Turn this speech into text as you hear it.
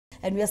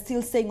And we are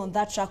still staying on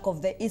that track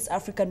of the East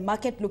African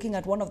market, looking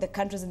at one of the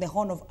countries in the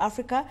Horn of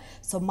Africa,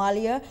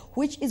 Somalia,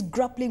 which is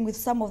grappling with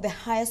some of the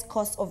highest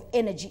costs of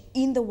energy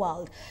in the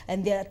world.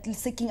 And they are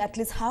seeking at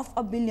least half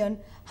a million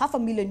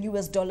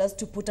US dollars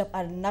to put up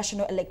a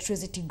national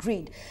electricity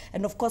grid.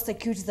 And of course,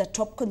 security is a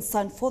top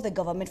concern for the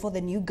government, for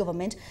the new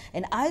government.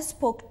 And I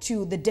spoke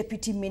to the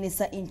deputy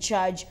minister in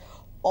charge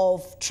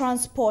of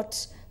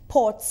transport,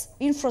 ports,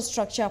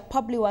 infrastructure,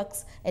 public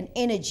works and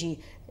energy,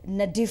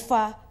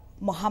 Nadifa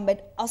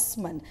Mohammed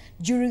Osman,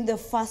 during the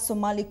first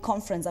Somali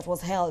conference that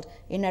was held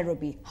in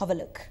Nairobi. Have a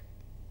look.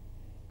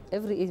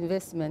 Every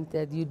investment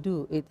that you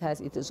do, it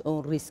has its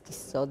own risks.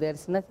 So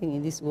there's nothing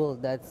in this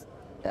world that's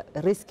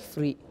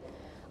risk-free.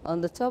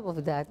 On the top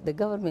of that, the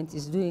government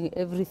is doing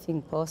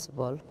everything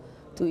possible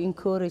to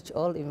encourage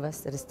all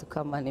investors to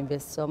come and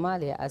invest.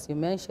 Somalia, as you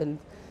mentioned,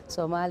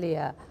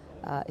 Somalia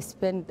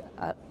spent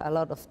a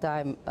lot of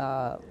time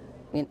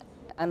in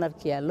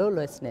anarchy and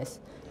lawlessness.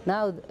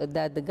 Now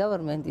that the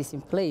government is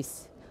in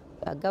place,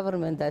 a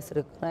government that's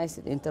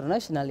recognized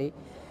internationally,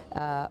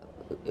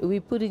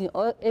 we're putting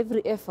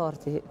every effort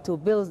to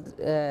build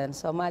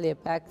Somalia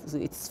back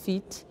to its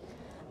feet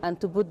and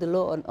to put the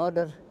law and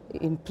order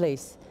in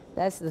place.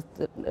 That's the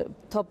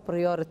top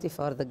priority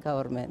for the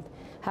government.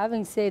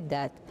 Having said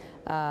that,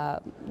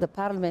 the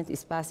parliament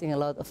is passing a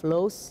lot of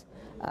laws.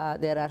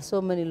 There are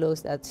so many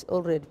laws that's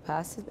already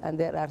passed, and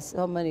there are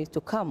so many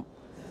to come.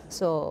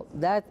 So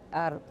that's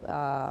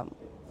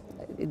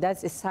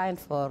a sign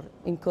for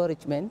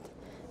encouragement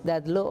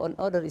that law and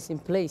order is in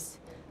place.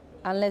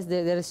 Unless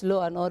there is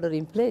law and order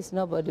in place,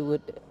 nobody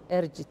would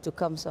urge it to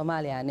come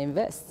Somalia and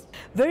invest.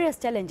 Various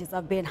challenges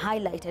have been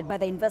highlighted by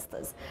the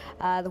investors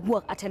who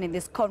are attending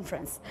this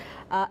conference.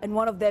 And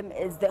one of them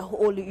is the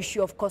whole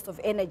issue of cost of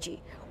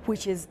energy,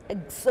 which is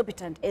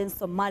exorbitant in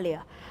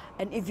Somalia.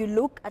 And if you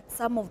look at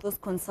some of those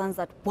concerns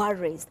that were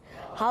raised,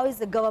 how is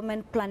the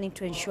government planning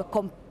to ensure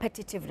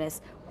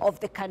competitiveness of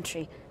the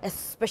country,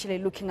 especially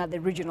looking at the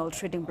regional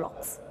trading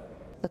blocks?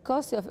 The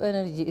cost of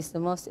energy is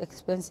the most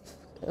expensive.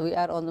 We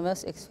are on the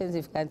most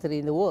expensive country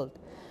in the world.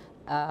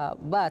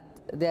 But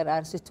there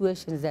are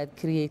situations that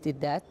created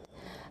that.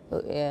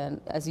 And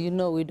as you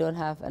know, we don't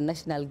have a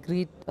national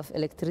grid of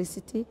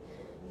electricity.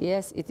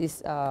 Yes, it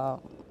is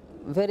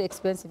very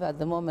expensive at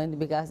the moment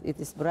because it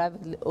is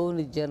privately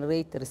owned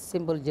generators,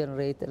 simple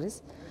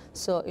generators.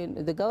 So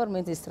the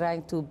government is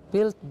trying to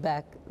build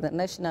back the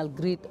national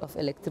grid of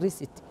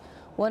electricity.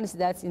 Once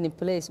that's in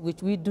place,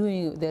 which we're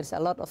doing, there's a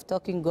lot of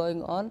talking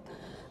going on.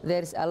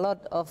 There's a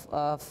lot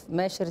of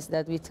measures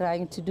that we're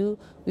trying to do.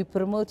 We're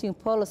promoting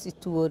policy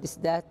towards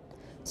that.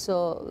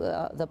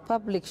 So the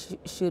public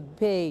should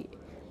pay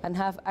and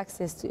have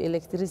access to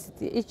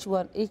electricity,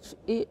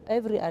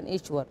 every and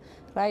each one.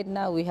 Right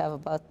now we have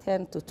about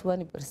 10 to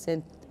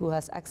 20% who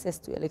has access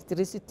to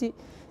electricity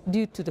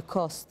due to the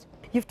cost.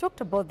 You've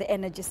talked about the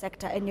energy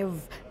sector and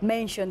you've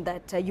mentioned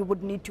that you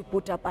would need to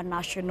put up a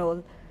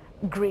national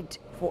grid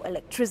for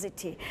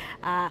electricity.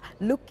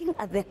 Looking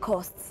at the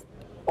costs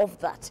of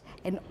that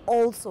and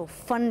also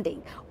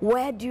funding,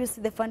 where do you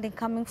see the funding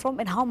coming from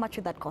and how much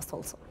would that cost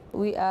also?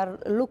 We are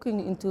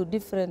looking into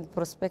different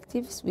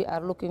perspectives. We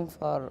are looking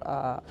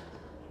for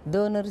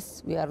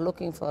donors. We are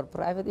looking for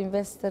private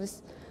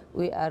investors.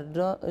 We are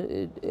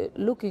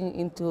looking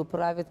into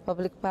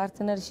private-public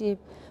partnership.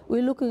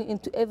 We're looking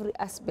into every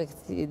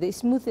aspect, the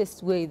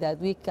smoothest way that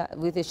we can,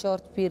 with a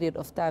short period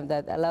of time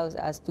that allows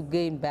us to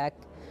gain back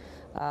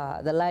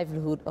the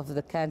livelihood of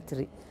the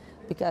country.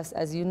 Because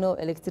as you know,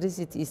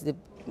 electricity is the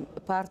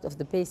part of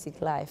the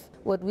basic life.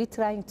 What we're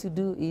trying to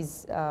do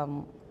is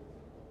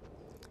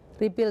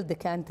rebuild the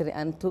country,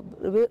 and to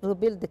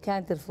rebuild the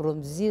country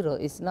from zero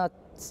is not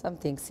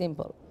something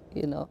simple,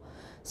 you know.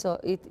 So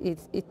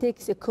it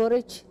takes a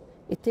courage,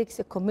 it takes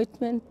a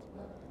commitment,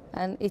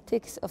 and it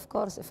takes, of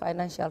course, a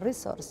financial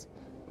resource,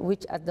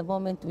 which at the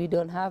moment we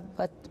don't have,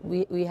 but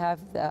we have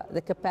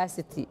the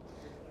capacity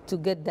to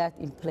get that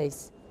in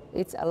place.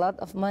 It's a lot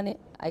of money.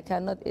 I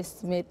cannot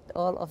estimate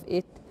all of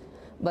it,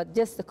 but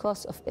just the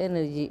cost of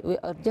energy,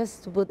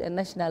 just to put a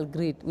national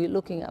grid, we're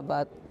looking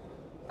about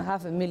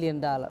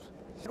 $500,000.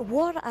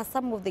 What are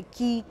some of the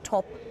key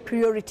top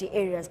priority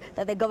areas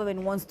that the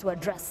government wants to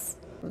address?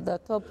 The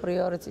top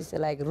priorities are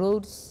like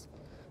roads,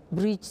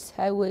 bridges,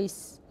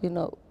 highways, you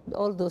know,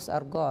 all those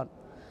are gone.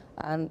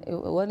 And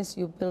once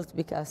you build,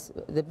 because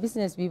the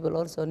business people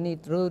also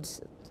need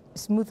roads,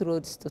 smooth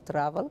roads to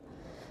travel,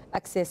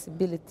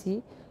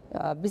 accessibility,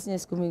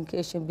 business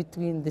communication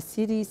between the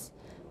cities,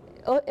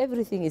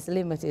 everything is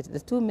limited. The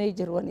two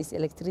major ones is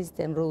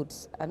electricity and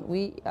roads. And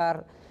we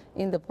are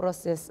in the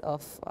process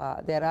of,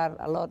 there are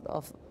a lot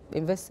of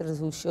investors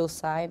who show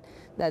sign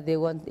that they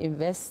want to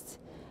invest.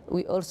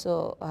 We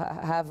also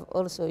have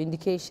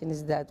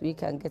indications that we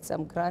can get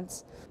some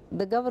grants.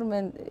 The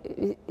government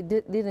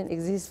didn't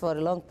exist for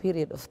a long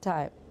period of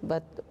time,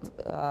 but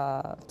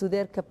to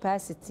their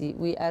capacity,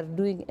 we are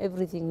doing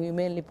everything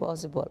humanly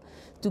possible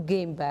to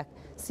gain back.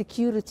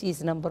 Security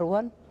is number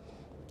one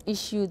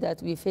issue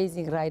that we're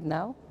facing right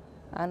now,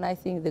 and I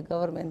think the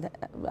government,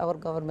 our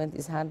government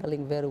is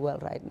handling very well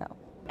right now.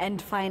 And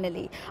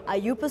finally, are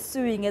you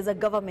pursuing as a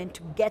government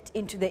to get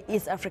into the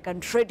East African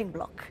trading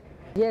bloc?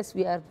 Yes,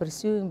 we are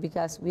pursuing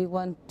because we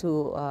want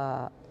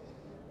to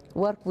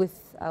work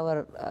with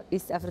our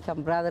East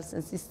African brothers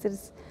and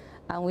sisters,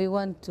 and we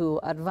want to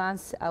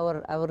advance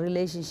our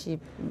relationship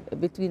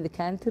between the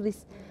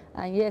countries.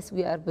 And yes,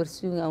 we are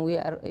pursuing, and we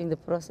are in the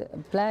process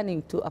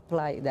planning to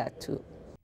apply that too.